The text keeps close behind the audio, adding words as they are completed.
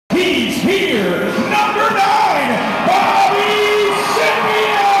here, number 9,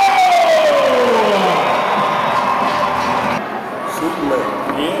 Sippio!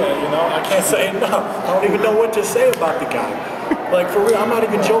 Yeah, you know, I can't say enough. I don't even know what to say about the guy. Like, for real, I'm not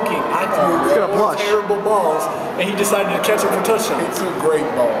even joking. I threw 4 terrible balls, and he decided to catch it for touchdown. He threw great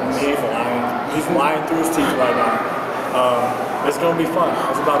balls. He's lying. He's lying through his teeth right now. It's going to be fun.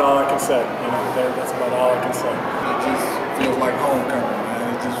 That's about all I can say. You know, that's about all I can say. It just feels like homecoming,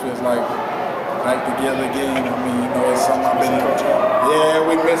 man. It just feels like back together again. I mean, you know, it's something I've been. Yeah,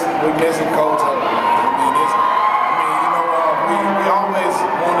 we missing Coach Hope. We always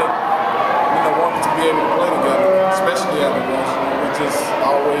wanted to be able to play together, especially at the Russ. We just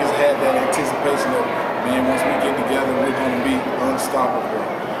always had that anticipation that, man, once we get together, we're going to be unstoppable.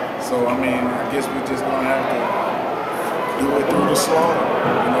 So, I mean, I guess we're just going to have to do it through the slaughter.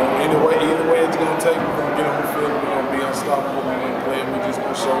 You know, either way it's going to take, we're going to get on the field, we're going to be unstoppable, we're going to play, and we're just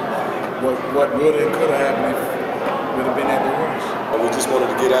going to show what would and could have happened if we would have been at the Russ. We just wanted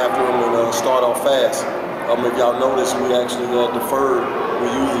to get after them and start off fast. If y'all notice, we actually deferred. We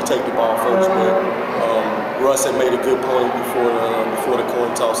usually take the ball first, but Russ had made a good point before the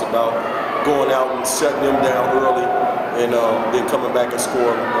coin toss about going out and shutting them down early and then coming back and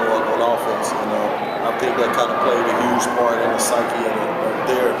scoring on offense. And I think that kind of played a huge part in the psyche of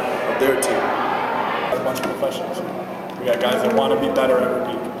their team. A bunch of professionals. We got guys that want to be better every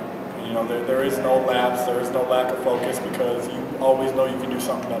week. You know, there is no lapse, there is no lack of focus because you always know you can do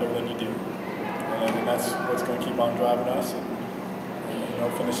something better than you do. And that's what's going to keep on driving us and, you know,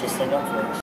 finish this thing up for us.